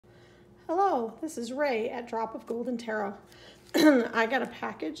Hello, this is Ray at Drop of Golden Tarot. I got a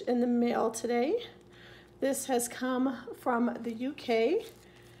package in the mail today. This has come from the UK. It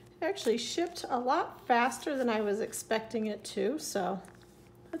actually shipped a lot faster than I was expecting it to, so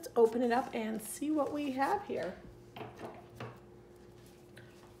let's open it up and see what we have here.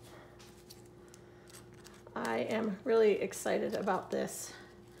 I am really excited about this.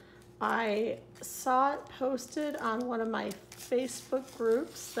 I saw it posted on one of my Facebook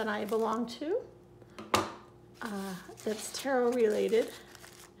groups that I belong to that's tarot related,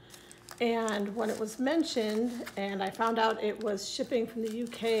 and when it was mentioned and I found out it was shipping from the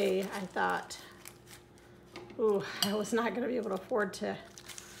UK, I thought, ooh, I was not going to be able to afford to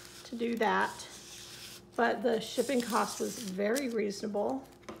do that, but the shipping cost was very reasonable.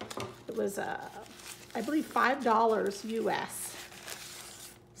 It was I believe $5 US.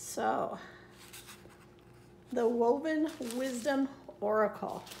 So, the Woven Wisdom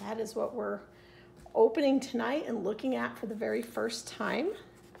Oracle. That is what we're opening tonight and looking at for the very first time.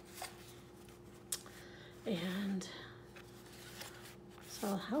 And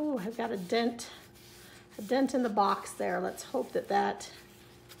so, oh, I've got a dent in the box there. Let's hope that that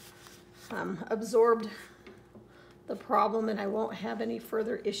absorbed the problem and I won't have any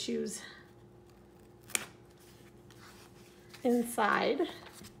further issues inside.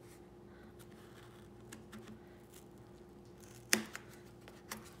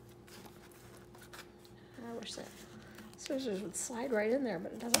 I wish that scissors would slide right in there,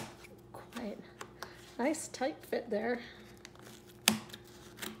 but it doesn't quite. Nice tight fit there.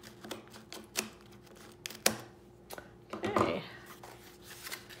 Okay.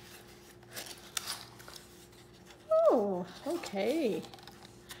 Oh, okay.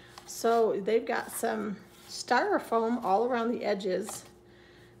 So they've got some styrofoam all around the edges,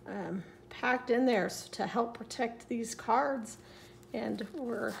 packed in there to help protect these cards, and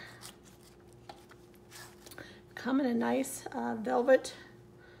we're come in a nice velvet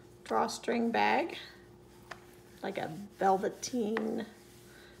drawstring bag, like a velveteen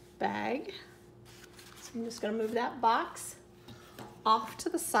bag. So I'm just going to move that box off to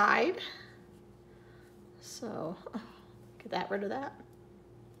the side. So get that rid of that.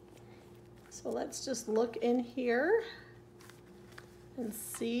 So let's just look in here and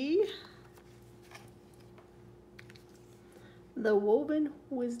see the Woven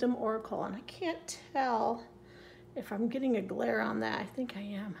Wisdom Oracle. And I can't tell if I'm getting a glare on that. I think I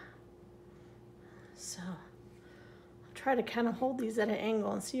am. So I'll try to kind of hold these at an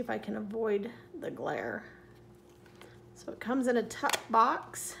angle and see if I can avoid the glare. So it comes in a tuck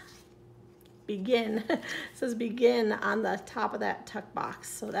box. Begin. It says begin on the top of that tuck box.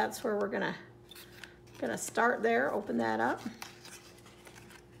 So that's where we're gonna start there. Open that up.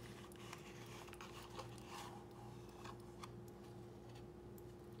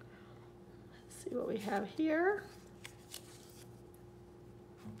 Let's see what we have here.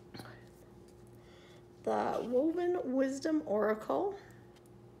 The Woven Wisdom Oracle.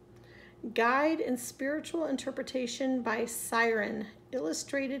 Guide and Spiritual Interpretation by Siren.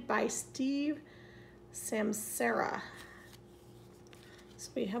 Illustrated by Steve Samsara. So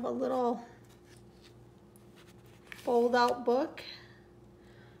we have a little fold-out book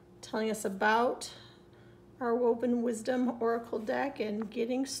telling us about our Woven Wisdom Oracle deck and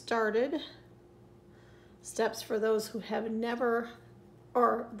getting started. Steps for those who have never,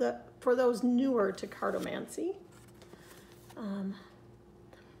 or for those newer to cartomancy.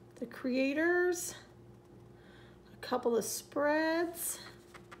 The creators, a couple of spreads,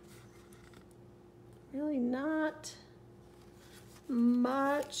 really not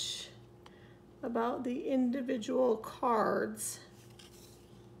much about the individual cards.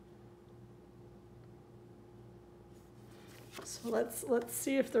 So let's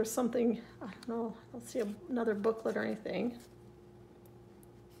see if there's something, I don't know, let's see another booklet or anything.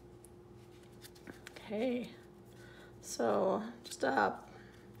 Okay, so just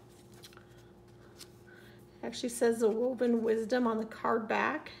actually says the Woven Wisdom on the card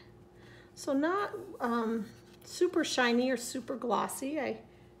back. So not super shiny or super glossy. I'm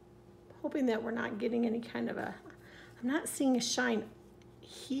hoping that we're not getting any kind of I'm not seeing a shine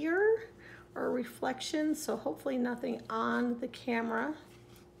here or a reflection, so hopefully nothing on the camera.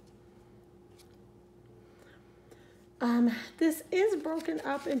 This is broken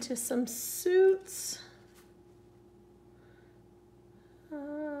up into some suits.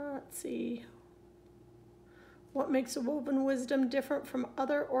 Let's see. What makes a Woven Wisdom different from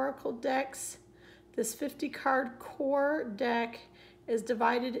other Oracle decks? This 50-card core deck is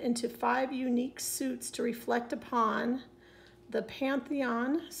divided into 5 unique suits to reflect upon the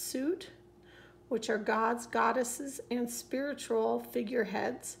Pantheon suit, which are gods, goddesses, and spiritual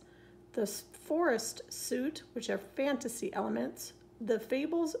figureheads, the Forest suit, which are fantasy elements, the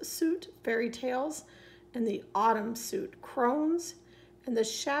Fables suit, fairy tales, and the Autumn suit, crones, and the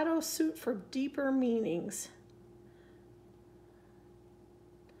Shadow suit for deeper meanings.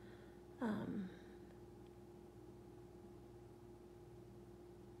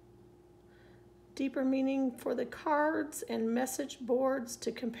 Deeper meaning for the cards and message boards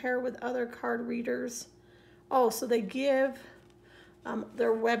to compare with other card readers. Oh, so they give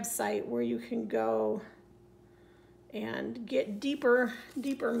their website where you can go and get deeper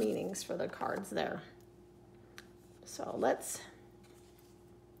meanings for the cards there. So let's,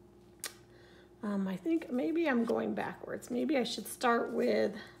 I think maybe I'm going backwards. Maybe I should start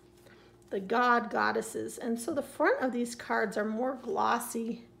with the goddesses. And so the front of these cards are more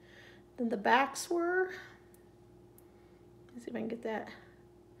glossy than the backs were. Let's see if I can get that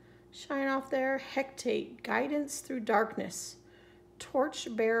shine off there. Hecate, guidance through darkness,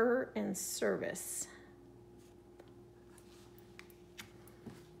 torchbearer and service.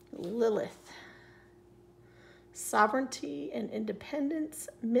 Lilith, sovereignty and independence,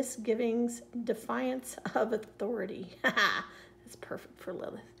 misgivings, defiance of authority. That's perfect for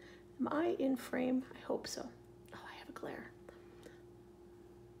Lilith. Am I in frame? I hope so. Oh, I have a glare.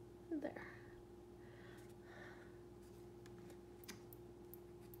 There.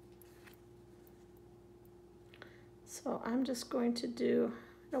 So I'm just going to do,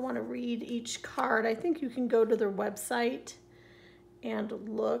 I don't want to read each card. I think you can go to their website and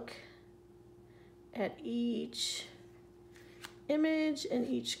look at each image and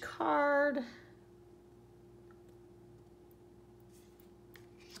each card.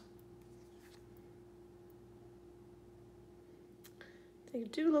 They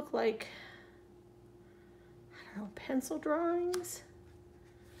do look like, I don't know, pencil drawings.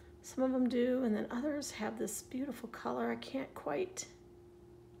 Some of them do, and then others have this beautiful color. I can't quite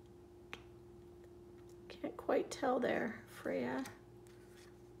tell there, Freya.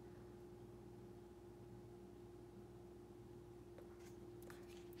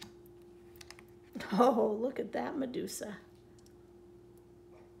 Oh, look at that Medusa.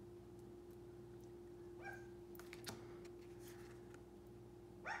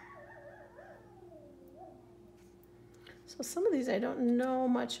 So some of these I don't know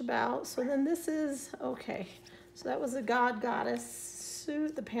much about. So then this is, okay. So that was a goddess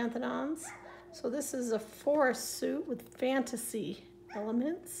suit, the Pantheons. So this is a forest suit with fantasy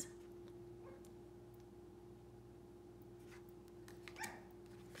elements.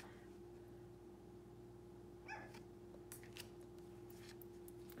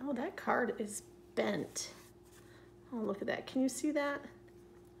 Oh, that card is bent. Oh, look at that. Can you see that?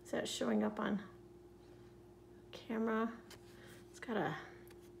 Is that showing up on camera?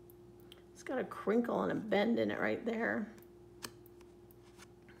 It's got a crinkle and a bend in it right there.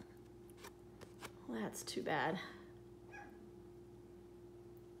 Well, that's too bad.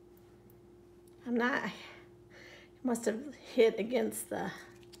 It must have hit against the, I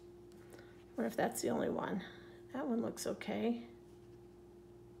wonder if that's the only one. That one looks okay.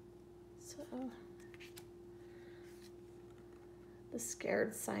 So, the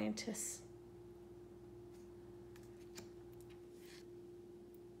scared scientist.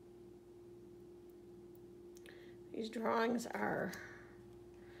 These drawings are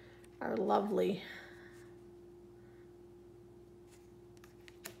lovely.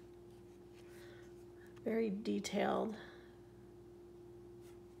 Very detailed.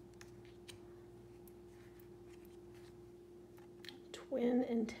 Twin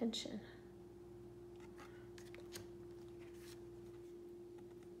intention.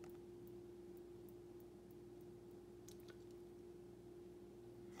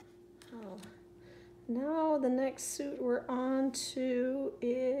 Oh. Now the next suit we're on to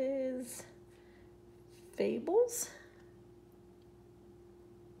is Fables.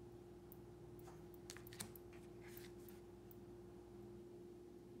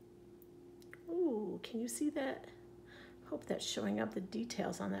 Ooh, can you see that? Hope that's showing up the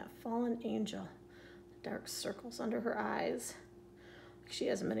details on that fallen angel. The dark circles under her eyes. She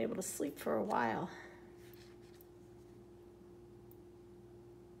hasn't been able to sleep for a while.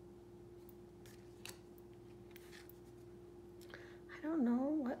 I don't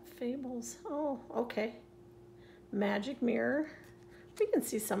know what Fables. Oh, okay. Magic mirror. We can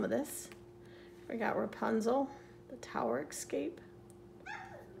see some of this. We got Rapunzel, the tower escape.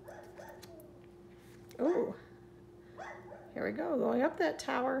 Oh, here we go, going up that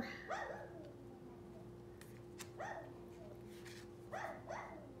tower.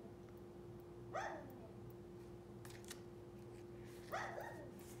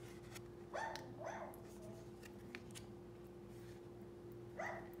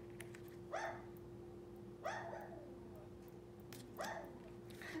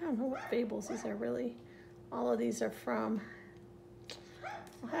 don't know what fables these are really. All of these are from.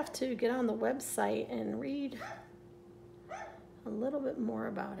 I'll have to get on the website and read a little bit more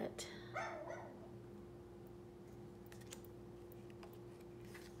about it.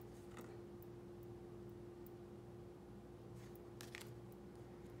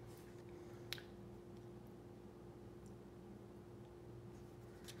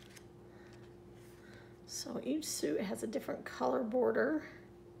 So each suit has a different color border.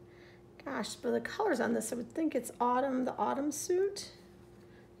 Gosh, but the colors on this, I would think it's autumn, the autumn suit.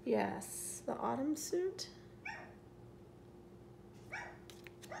 Yes, the autumn suit.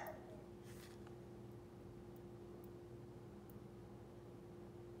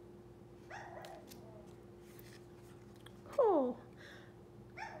 Oh,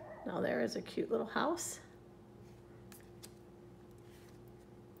 now there is a cute little house.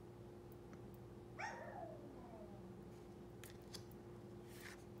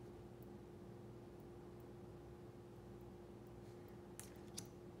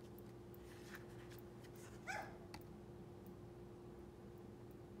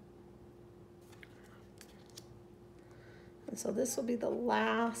 And so this will be the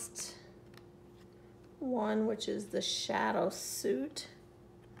last one, which is the shadow suit.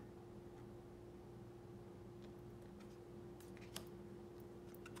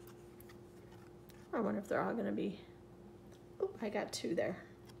 I wonder if they're all going to be, oh, I got two there.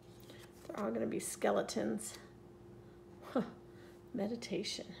 They're all going to be skeletons.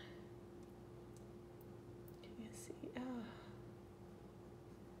 Meditation. Can you see that?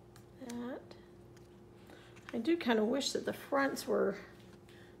 I do kind of wish that the fronts were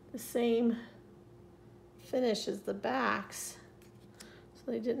the same finish as the backs, so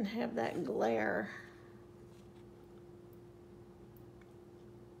they didn't have that glare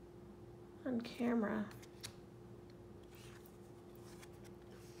on camera.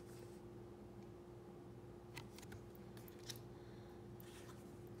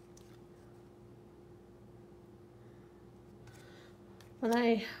 When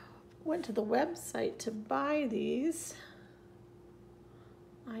I went to the website to buy these,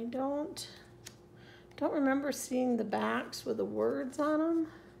 I don't remember seeing the backs with the words on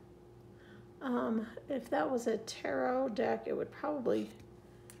them. If that was a tarot deck, it would probably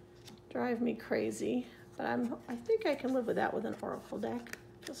drive me crazy, but I think I can live with that with an oracle deck.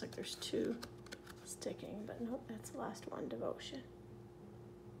 Feels like there's two sticking, but nope, that's the last one, devotion.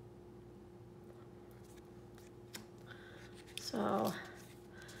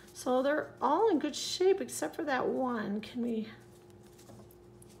 So they're all in good shape except for that one. Can we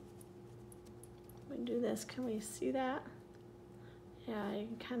do this? Can we see that? Yeah, you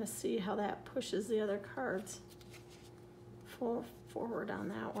can kind of see how that pushes the other cards forward on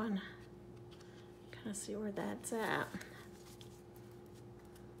that one. Kind of see where that's at.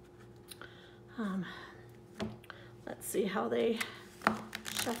 Let's see how they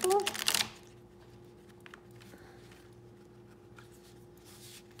shuffle.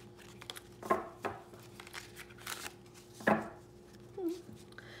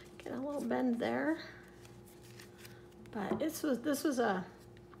 Get a little bend there. But this was a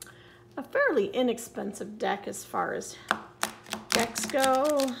fairly inexpensive deck as far as decks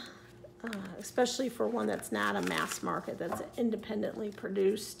go, especially for one that's not a mass market, that's independently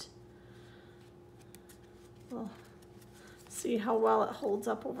produced. We'll see how well it holds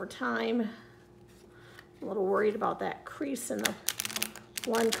up over time. I'm a little worried about that crease in the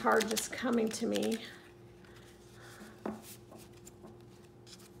one card just coming to me.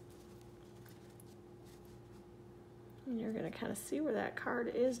 And you're going to kind of see where that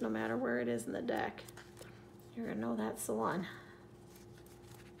card is no matter where it is in the deck. You're going to know that's the one.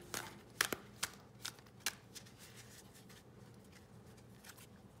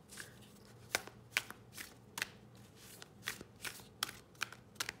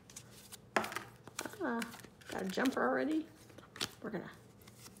 Got a jumper already. We're going to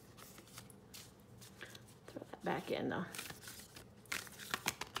throw that back in though.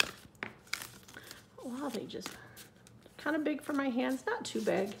 Wow, they just kind of big for my hands, not too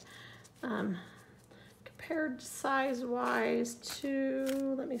big. Compared size-wise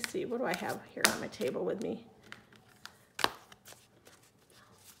to, let me see, what do I have here on my table with me? Let's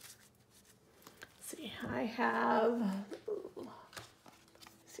see, I have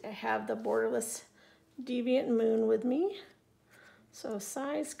the Borderless Deviant Moon with me. So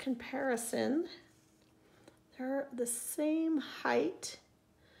size comparison, they're the same height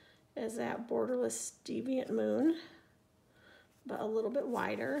as that Borderless Deviant Moon, but a little bit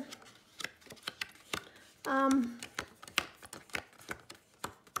wider.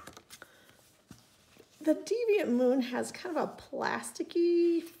 The Deviant Moon has kind of a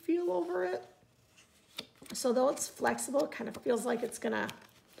plasticky feel over it. So though it's flexible, it kind of feels like it's gonna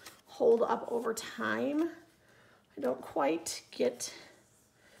hold up over time. I don't quite get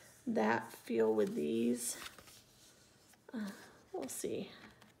that feel with these. We'll see.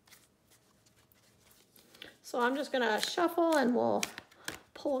 So I'm just gonna shuffle and we'll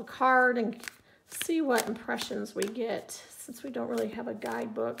pull a card and see what impressions we get. Since we don't really have a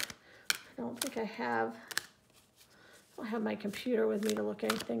guidebook, I don't think I don't have my computer with me to look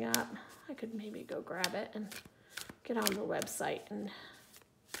anything up. I could maybe go grab it and get on the website and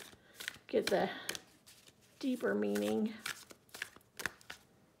get the deeper meaning.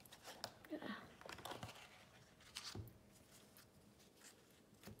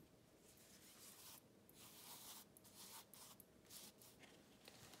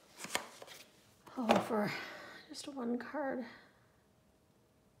 Oh, for just one card.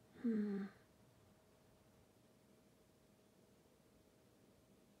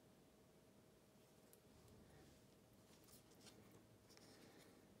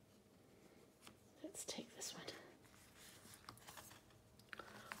 Let's take this one.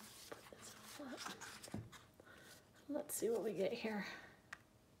 Put this all up. Let's see what we get here.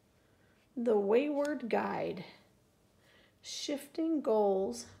 The Wayward Guide. Shifting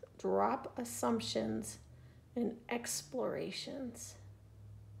goals, drop assumptions, and explorations.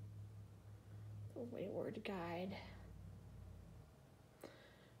 The Wayward Guide.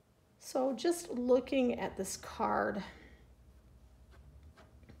 So just looking at this card,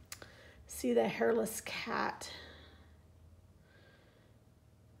 see the hairless cat,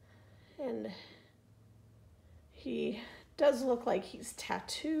 and he does look like he's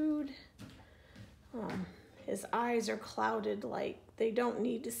tattooed. His eyes are clouded, like they don't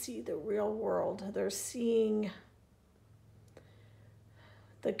need to see the real world. They're seeing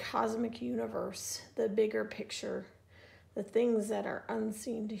the cosmic universe, the bigger picture, the things that are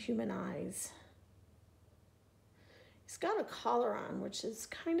unseen to human eyes. He's got a collar on, which is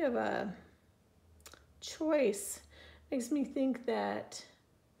kind of a choice. Makes me think that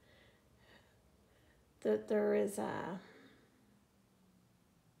there is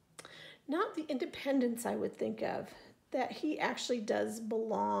not the independence I would think of, that he actually does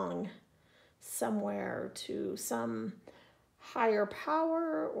belong somewhere, to some higher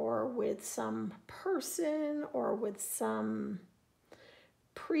power, or with some person, or with some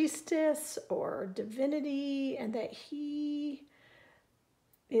priestess or divinity, and that he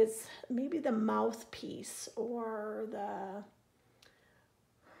is maybe the mouthpiece or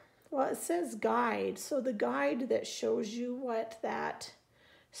well, it says guide, so the guide that shows you what that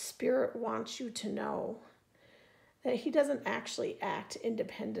spirit wants you to know. That he doesn't actually act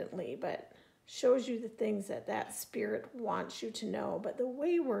independently, but shows you the things that that spirit wants you to know. But the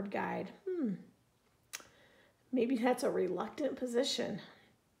Wayward Guide, maybe that's a reluctant position.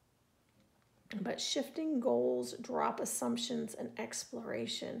 But shifting goals, drop assumptions, and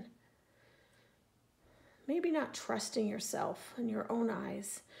exploration. Maybe not trusting yourself in your own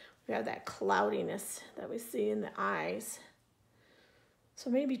eyes. We have that cloudiness that we see in the eyes. So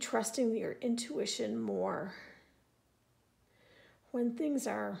maybe trusting your intuition more. When things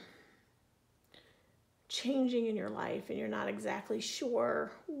are changing in your life and you're not exactly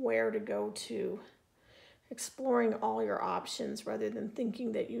sure where to go to, exploring all your options rather than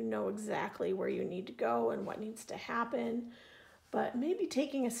thinking that you know exactly where you need to go and what needs to happen, but maybe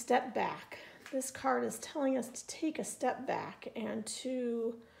taking a step back. This card is telling us to take a step back and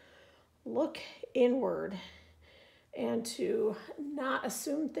to look inward and to not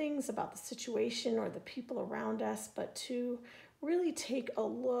assume things about the situation or the people around us, but to really take a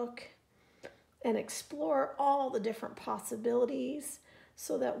look and explore all the different possibilities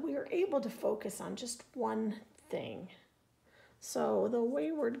so that we are able to focus on just one thing. So the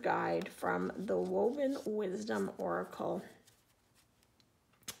Wayward Guide from the Woven Wisdom Oracle.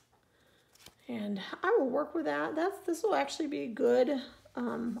 And I will work with that. This will actually be a good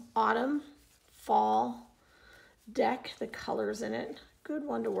autumn, fall deck, the colors in it. Good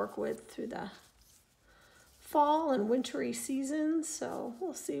one to work with through the fall and wintry seasons. So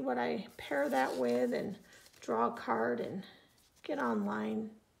we'll see what I pair that with and draw a card and get online,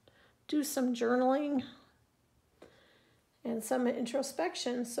 do some journaling and some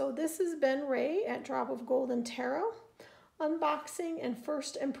introspection. So this has been Ray at Drop of Golden Tarot, unboxing and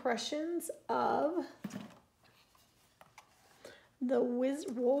first impressions of the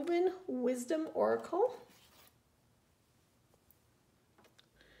Woven Wisdom Oracle.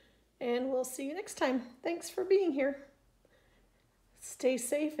 And we'll see you next time. Thanks for being here. Stay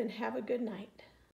safe and have a good night.